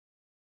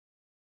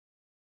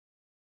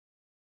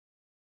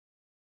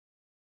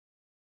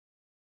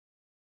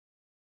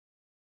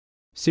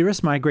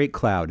Cirrus Migrate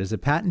Cloud is a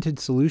patented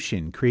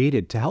solution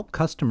created to help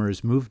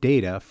customers move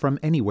data from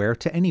anywhere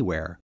to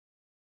anywhere.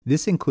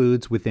 This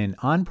includes within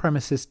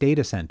on-premises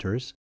data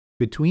centers,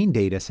 between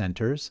data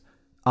centers,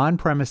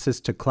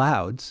 on-premises to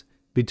clouds,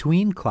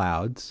 between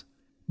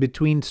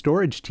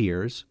storage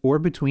tiers, or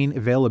between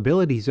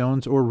availability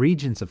zones or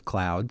regions of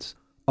clouds,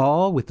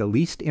 all with the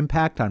least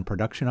impact on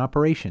production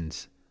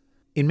operations.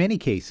 In many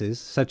cases,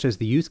 such as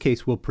the use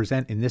case we'll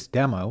present in this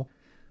demo,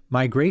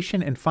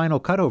 migration and final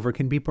cutover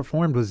can be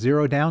performed with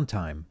zero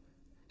downtime.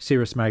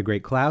 Cirrus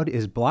Migrate Cloud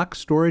is block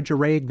storage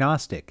array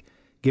agnostic,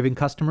 giving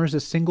customers a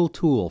single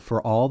tool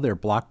for all their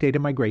block data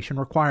migration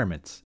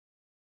requirements.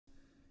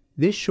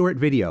 This short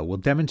video will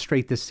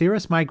demonstrate the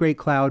Cirrus Migrate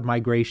Cloud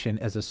Migration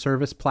as a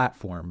Service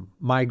platform,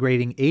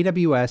 migrating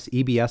AWS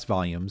EBS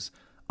volumes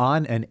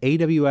on an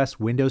AWS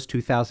Windows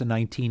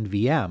 2019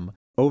 VM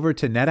over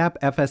to NetApp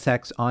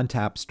FSx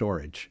ONTAP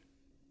storage.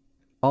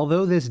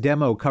 Although this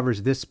demo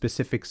covers this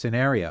specific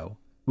scenario,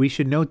 we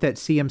should note that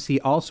CMC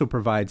also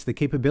provides the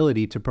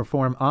capability to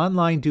perform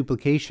online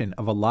duplication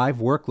of a live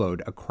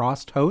workload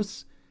across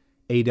hosts,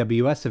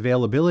 AWS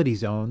availability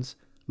zones,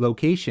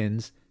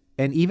 locations,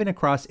 and even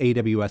across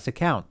AWS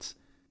accounts,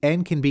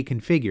 and can be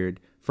configured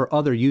for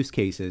other use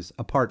cases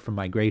apart from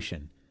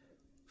migration.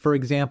 For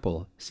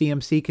example,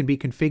 CMC can be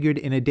configured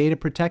in a data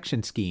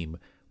protection scheme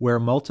where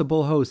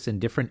multiple hosts in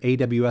different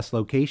AWS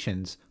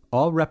locations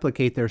all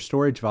replicate their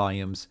storage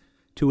volumes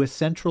to a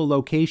central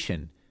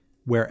location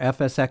where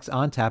FSx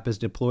ONTAP is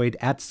deployed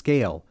at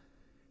scale,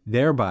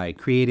 thereby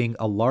creating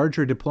a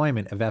larger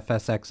deployment of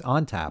FSx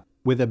ONTAP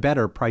with a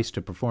better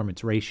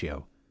price-to-performance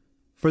ratio.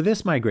 For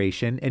this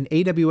migration, an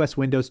AWS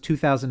Windows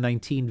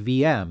 2019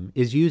 VM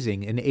is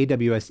using an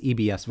AWS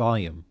EBS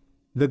volume.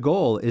 The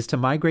goal is to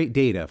migrate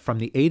data from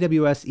the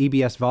AWS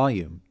EBS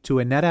volume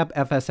to a NetApp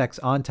FSx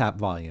ONTAP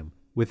volume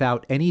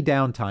without any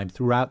downtime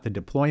throughout the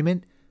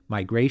deployment,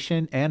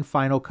 migration, and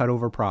final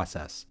cutover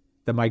process.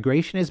 The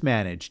migration is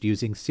managed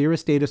using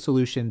Cirrus Data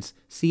Solutions'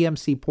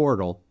 CMC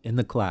portal in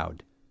the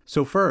cloud.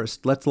 So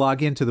first, let's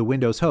log into the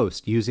Windows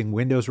host using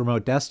Windows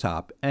Remote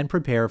Desktop and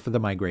prepare for the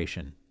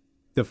migration.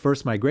 The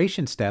first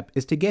migration step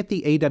is to get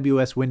the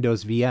AWS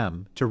Windows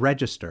VM to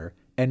register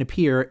and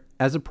appear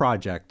as a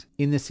project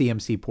in the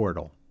CMC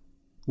portal.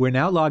 We're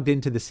now logged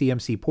into the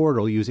CMC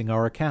portal using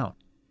our account.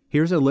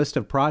 Here's a list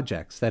of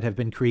projects that have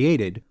been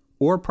created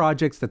or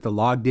projects that the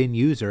logged-in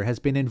user has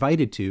been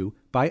invited to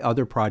by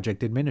other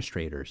project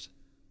administrators.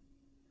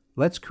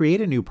 Let's create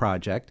a new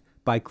project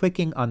by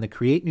clicking on the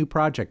Create New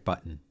Project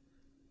button.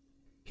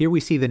 Here we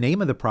see the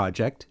name of the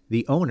project,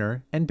 the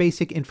owner, and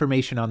basic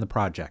information on the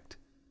project.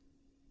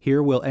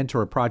 Here we'll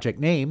enter a project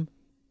name,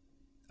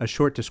 a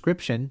short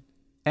description,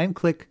 and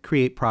click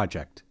Create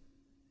Project.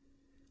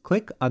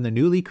 Click on the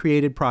newly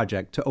created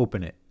project to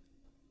open it.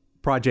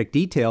 Project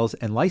details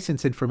and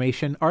license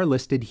information are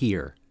listed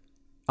here.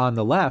 On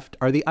the left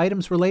are the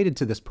items related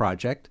to this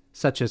project,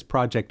 such as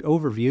project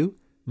overview,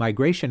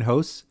 migration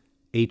hosts,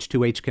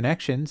 H2H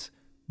connections,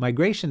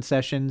 migration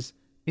sessions,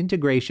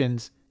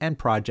 integrations, and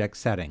project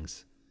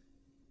settings.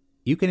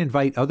 You can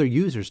invite other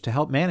users to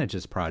help manage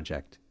this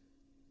project.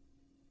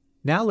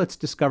 Now let's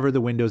discover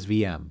the Windows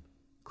VM.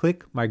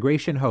 Click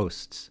Migration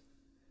Hosts.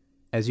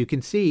 As you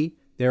can see,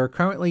 there are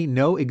currently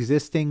no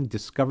existing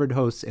discovered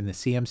hosts in the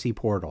CMC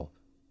portal.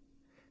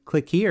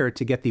 Click here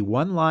to get the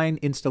one-line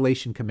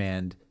installation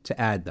command to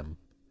add them.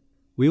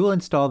 We will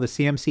install the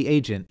CMC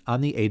agent on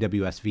the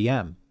AWS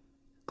VM.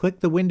 Click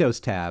the Windows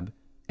tab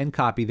and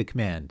copy the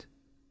command.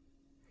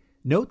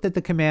 Note that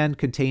the command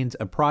contains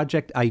a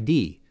project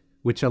ID,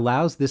 which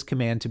allows this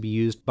command to be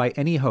used by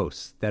any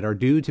hosts that are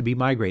due to be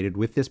migrated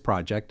with this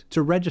project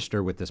to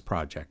register with this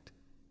project.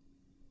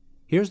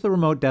 Here's the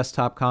remote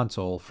desktop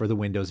console for the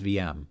Windows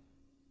VM.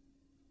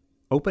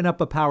 Open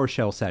up a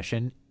PowerShell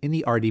session in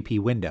the RDP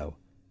window.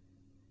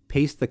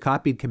 Paste the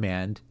copied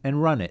command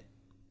and run it.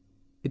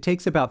 It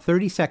takes about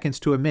 30 seconds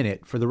to a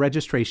minute for the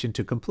registration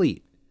to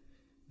complete.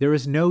 There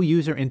is no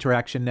user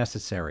interaction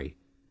necessary.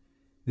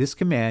 This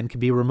command can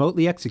be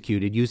remotely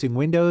executed using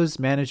Windows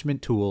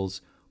management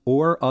tools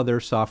or other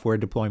software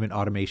deployment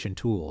automation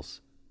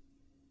tools.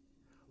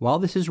 While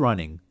this is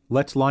running,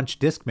 let's launch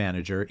Disk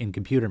Manager in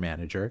Computer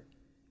Manager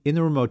in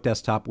the Remote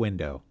Desktop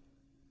window.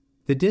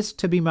 The disk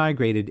to be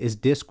migrated is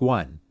Disk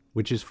 1,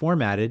 which is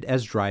formatted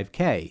as Drive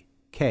K,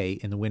 K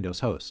in the Windows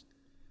host.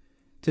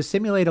 To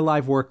simulate a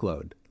live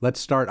workload, let's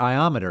start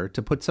Iometer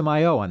to put some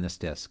I/O on this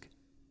disk.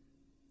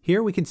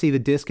 Here we can see the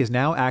disk is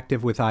now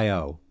active with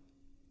I/O,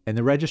 and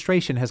the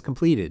registration has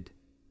completed.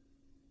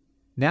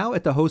 Now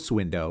at the hosts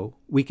window,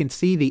 we can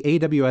see the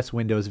AWS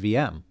Windows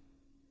VM.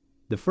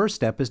 The first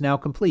step is now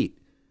complete.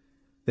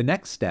 The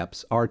next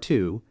steps are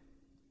to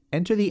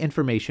enter the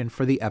information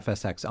for the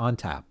FSx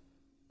ONTAP,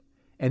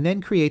 and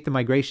then create the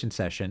migration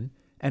session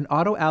and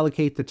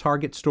auto-allocate the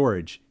target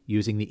storage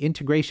using the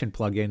integration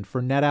plugin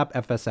for NetApp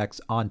FSx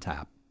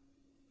ONTAP.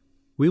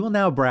 We will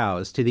now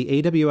browse to the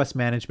AWS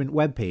Management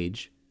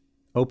webpage,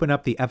 open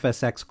up the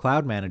FSx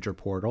Cloud Manager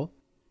portal,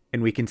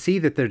 and we can see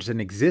that there's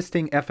an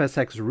existing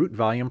FSx root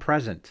volume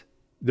present.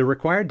 The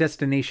required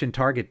destination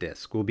target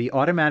disk will be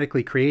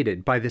automatically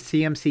created by the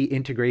CMC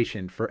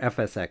integration for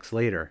FSx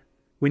later.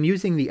 When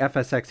using the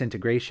FSx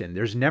integration,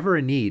 there's never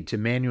a need to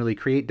manually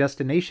create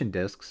destination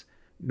disks,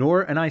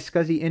 nor an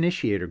iSCSI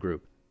initiator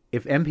group.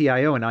 If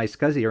MPIO and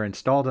iSCSI are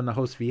installed on the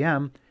host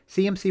VM,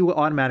 CMC will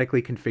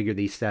automatically configure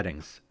these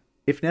settings.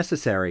 If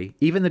necessary,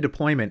 even the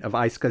deployment of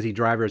iSCSI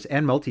drivers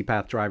and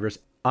multipath drivers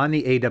on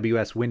the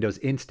AWS Windows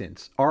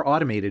instance are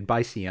automated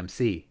by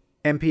CMC.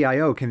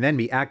 MPIO can then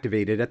be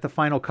activated at the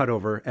final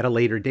cutover at a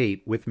later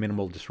date with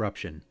minimal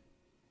disruption.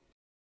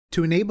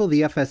 To enable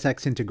the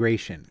FSx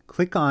integration,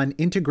 click on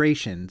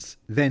Integrations,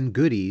 then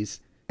Goodies,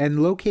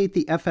 and locate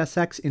the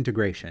FSx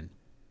integration.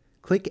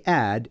 Click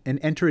Add and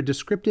enter a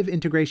descriptive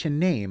integration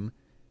name,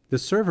 the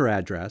server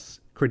address,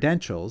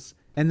 credentials,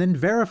 and then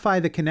verify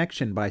the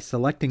connection by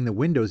selecting the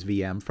Windows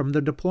VM from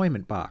the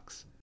deployment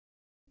box.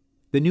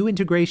 The new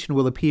integration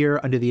will appear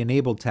under the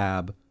Enabled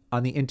tab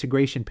on the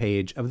integration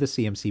page of the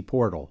CMC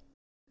portal.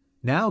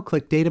 Now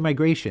click Data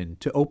Migration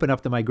to open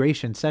up the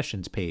Migration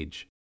Sessions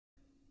page.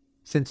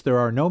 Since there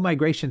are no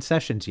migration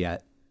sessions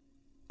yet,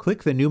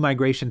 click the New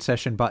Migration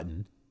Session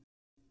button,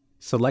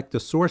 select the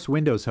source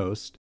Windows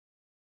host,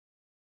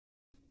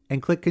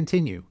 and click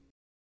Continue.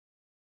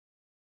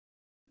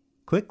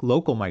 Click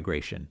Local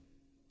Migration.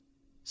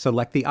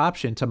 Select the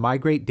option to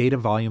migrate data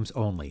volumes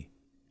only.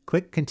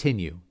 Click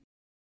Continue.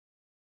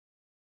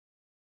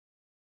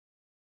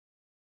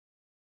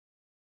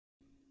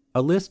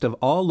 A list of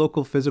all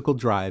local physical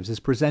drives is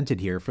presented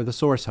here for the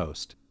source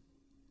host.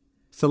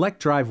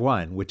 Select Drive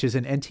 1, which is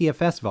an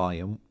NTFS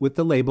volume with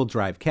the label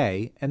Drive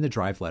K and the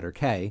drive letter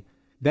K,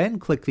 then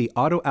click the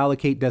Auto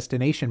Allocate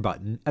Destination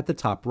button at the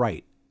top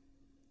right.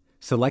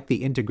 Select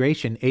the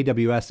integration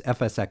AWS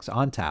FSx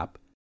ONTAP.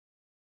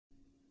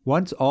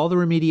 Once all the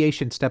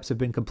remediation steps have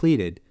been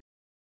completed,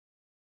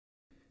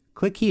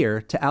 click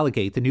here to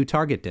allocate the new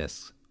target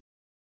disks.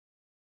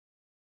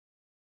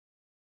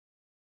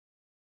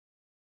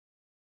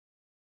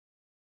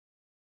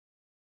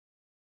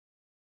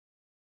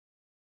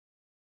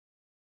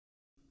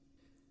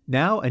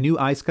 Now a new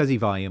iSCSI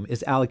volume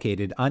is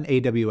allocated on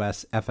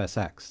AWS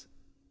FSx.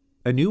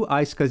 A new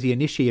iSCSI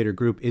initiator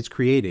group is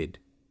created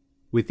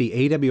with the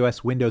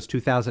AWS Windows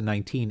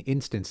 2019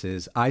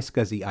 instance's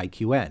iSCSI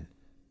IQN.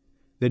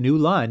 The new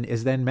LUN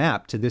is then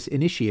mapped to this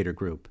initiator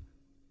group.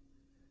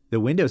 The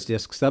Windows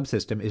disk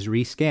subsystem is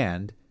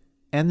rescanned,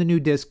 and the new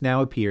disk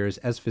now appears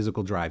as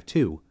Physical Drive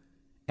 2,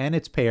 and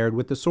it's paired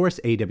with the source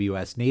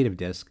AWS native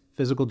disk,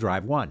 Physical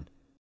Drive 1.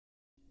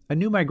 A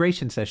new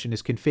migration session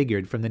is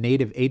configured from the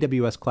native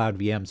AWS Cloud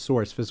VM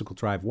source Physical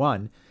Drive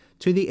 1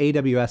 to the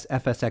AWS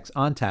FSx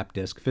ONTAP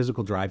disk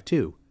Physical Drive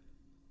 2.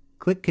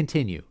 Click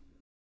Continue.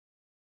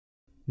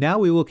 Now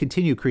we will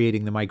continue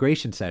creating the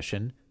migration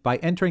session by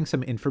entering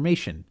some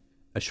information,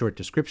 a short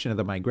description of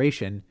the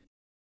migration,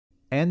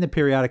 and the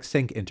periodic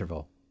sync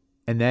interval,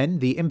 and then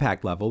the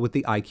impact level with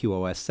the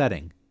IQOS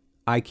setting.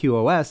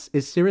 IQOS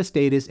is Cirrus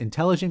Data's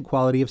intelligent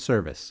quality of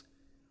service.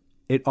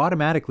 It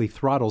automatically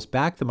throttles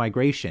back the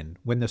migration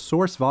when the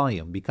source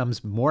volume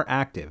becomes more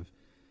active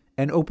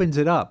and opens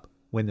it up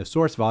when the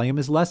source volume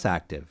is less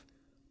active.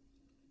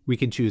 We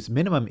can choose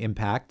minimum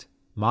impact,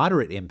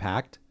 moderate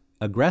impact,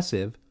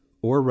 aggressive,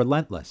 or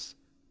relentless.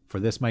 For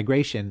this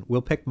migration,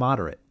 we'll pick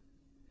moderate.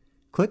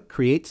 Click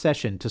Create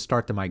Session to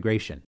start the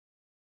migration.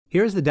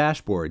 Here's the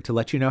dashboard to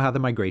let you know how the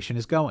migration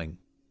is going.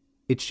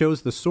 It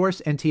shows the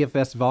source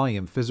NTFS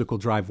volume Physical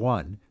Drive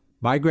 1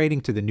 migrating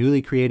to the newly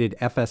created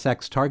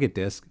FSx target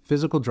disk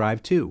Physical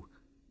Drive 2.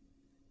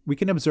 We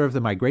can observe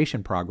the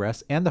migration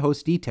progress and the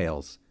host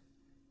details.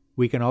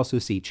 We can also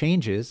see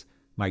changes,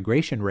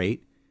 migration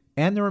rate,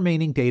 and the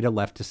remaining data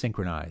left to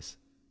synchronize.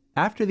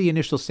 After the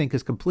initial sync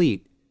is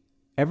complete,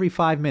 every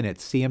 5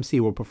 minutes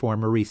CMC will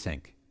perform a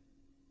resync.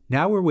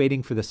 Now we're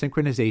waiting for the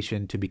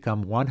synchronization to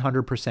become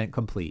 100%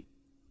 complete.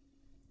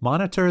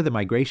 Monitor the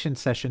migration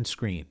session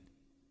screen.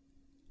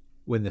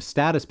 When the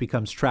status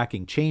becomes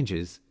tracking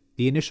changes,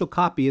 the initial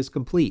copy is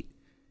complete,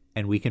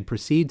 and we can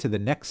proceed to the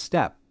next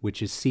step,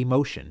 which is see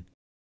motion.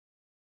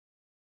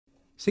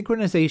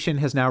 Synchronization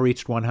has now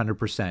reached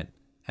 100%,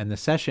 and the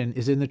session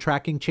is in the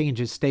tracking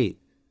changes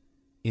state.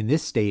 In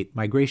this state,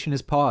 migration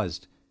is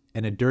paused,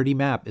 and a dirty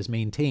map is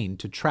maintained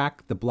to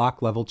track the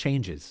block level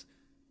changes.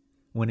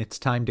 When it's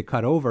time to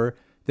cut over,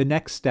 the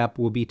next step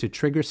will be to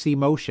trigger see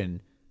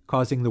motion,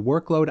 causing the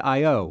workload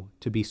I/O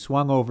to be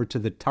swung over to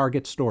the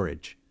target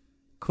storage.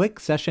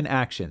 Click Session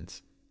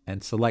Actions,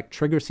 and select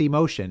Trigger See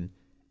Motion,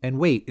 and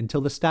wait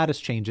until the status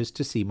changes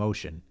to See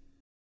Motion.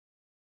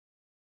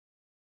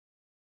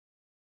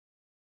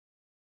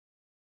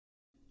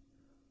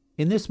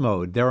 In this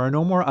mode, there are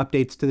no more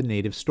updates to the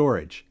native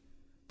storage,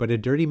 but a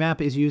dirty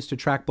map is used to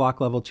track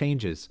block level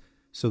changes,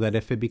 so that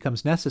if it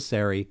becomes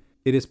necessary,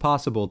 it is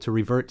possible to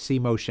revert See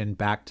Motion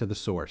back to the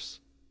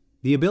source.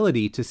 The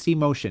ability to See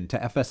Motion to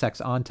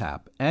FSx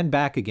ONTAP and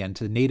back again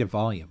to native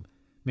volume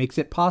makes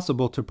it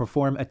possible to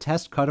perform a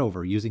test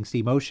cutover using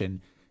See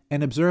Motion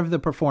and observe the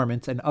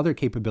performance and other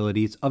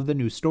capabilities of the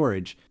new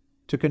storage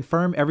to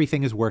confirm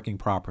everything is working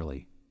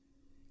properly.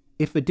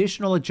 If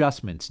additional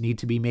adjustments need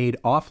to be made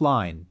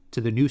offline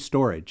to the new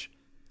storage,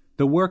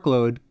 the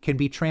workload can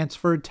be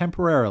transferred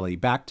temporarily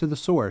back to the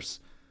source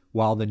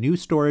while the new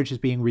storage is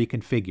being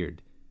reconfigured,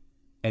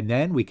 and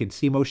then we can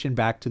cmotion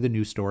back to the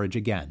new storage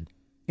again.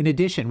 In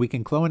addition, we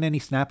can clone any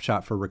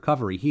snapshot for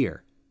recovery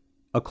here.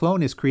 A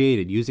clone is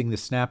created using the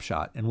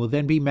snapshot and will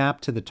then be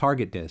mapped to the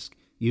target disk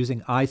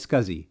using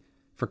iSCSI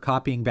for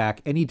copying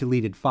back any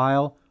deleted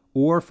file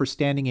or for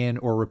standing in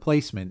or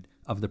replacement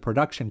of the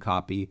production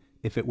copy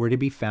if it were to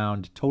be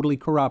found totally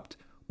corrupt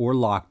or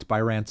locked by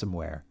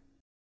ransomware.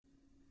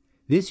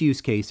 This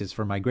use case is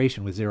for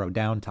migration with zero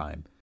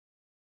downtime.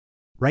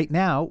 Right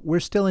now,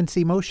 we're still in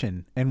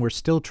cmotion and we're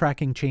still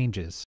tracking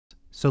changes.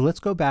 So let's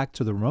go back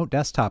to the remote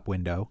desktop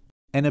window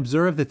and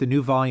observe that the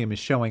new volume is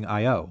showing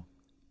I/O.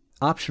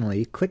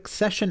 Optionally, click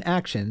Session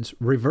Actions,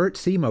 Revert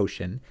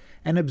cmotion,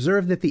 and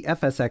observe that the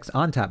FSx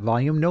ONTAP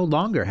volume no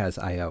longer has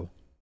I/O.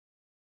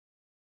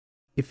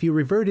 If you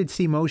reverted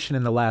cmotion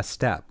in the last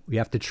step, we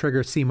have to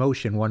trigger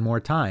cmotion one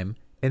more time,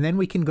 and then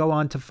we can go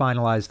on to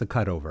finalize the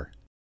cutover.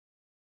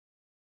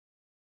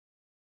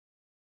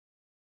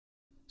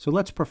 So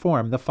let's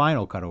perform the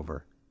final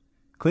cutover.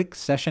 Click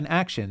Session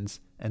Actions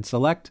and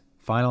select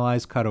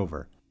Finalize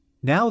Cutover.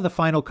 Now the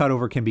final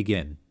cutover can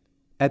begin.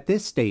 At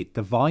this state,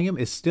 the volume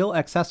is still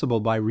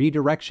accessible by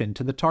redirection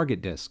to the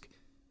target disk.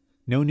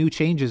 No new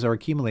changes are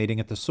accumulating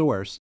at the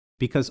source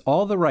because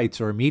all the writes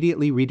are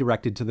immediately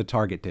redirected to the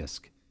target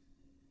disk.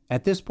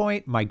 At this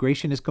point,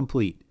 migration is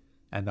complete,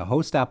 and the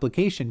host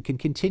application can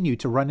continue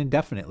to run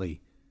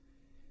indefinitely.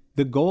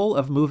 The goal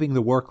of moving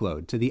the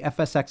workload to the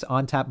FSx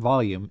ONTAP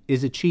volume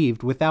is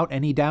achieved without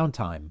any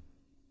downtime.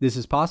 This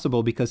is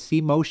possible because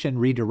cmotion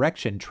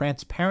redirection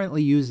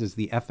transparently uses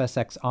the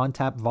FSx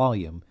ONTAP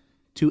volume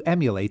to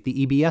emulate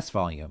the EBS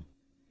volume.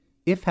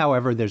 If,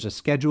 however, there's a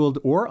scheduled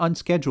or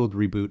unscheduled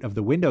reboot of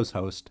the Windows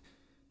host,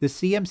 the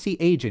CMC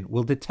agent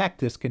will detect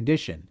this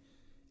condition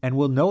and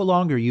will no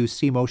longer use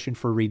cmotion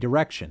for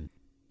redirection.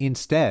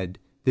 Instead,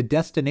 the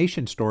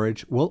destination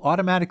storage will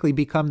automatically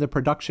become the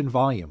production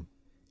volume,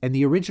 and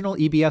the original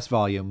EBS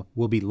volume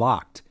will be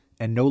locked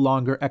and no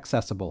longer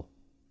accessible.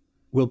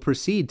 We'll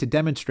proceed to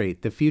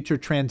demonstrate the future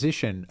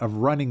transition of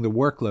running the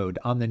workload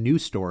on the new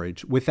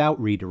storage without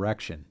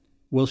redirection.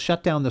 We'll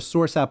shut down the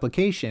source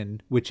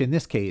application, which in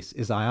this case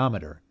is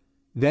Iometer.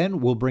 Then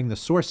we'll bring the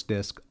source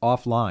disk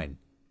offline.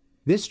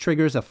 This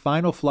triggers a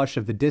final flush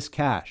of the disk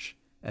cache,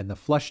 and the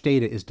flush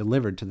data is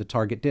delivered to the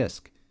target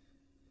disk.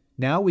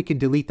 Now we can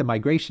delete the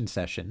migration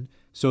session,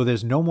 so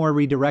there's no more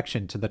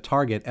redirection to the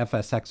target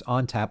FSx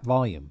ONTAP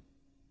volume.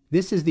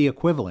 This is the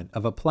equivalent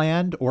of a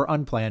planned or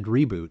unplanned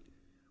reboot,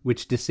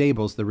 which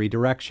disables the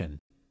redirection.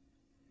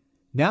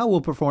 Now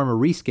we'll perform a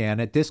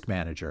rescan at Disk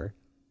Manager,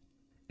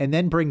 and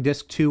then bring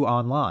Disk 2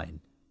 online.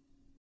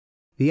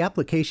 The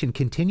application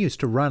continues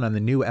to run on the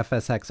new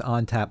FSx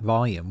ONTAP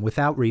volume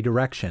without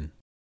redirection.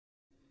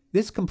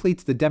 This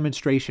completes the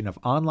demonstration of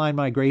online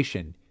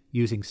migration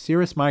using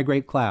Cirrus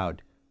Migrate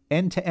Cloud,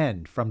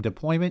 end-to-end from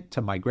deployment to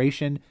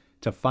migration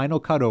to final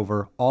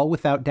cutover, all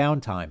without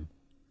downtime.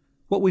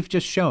 What we've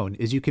just shown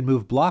is you can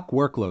move block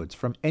workloads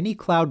from any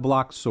cloud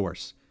block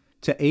source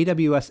to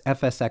AWS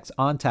FSx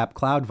ONTAP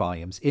cloud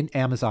volumes in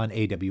Amazon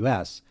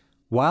AWS,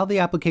 while the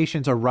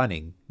applications are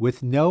running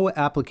with no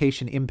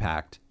application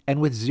impact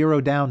and with zero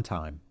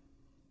downtime.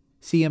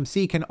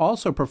 CMC can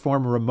also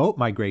perform remote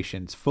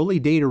migrations fully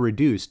data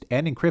reduced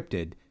and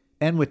encrypted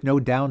and with no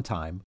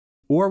downtime,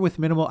 or with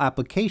minimal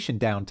application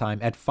downtime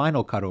at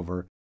final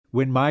cutover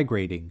when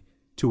migrating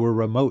to a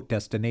remote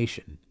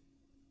destination.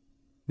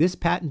 This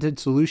patented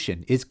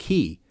solution is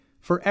key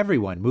for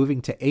everyone moving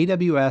to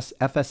AWS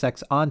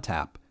FSx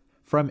ONTAP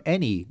from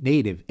any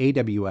native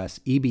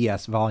AWS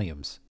EBS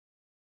volumes.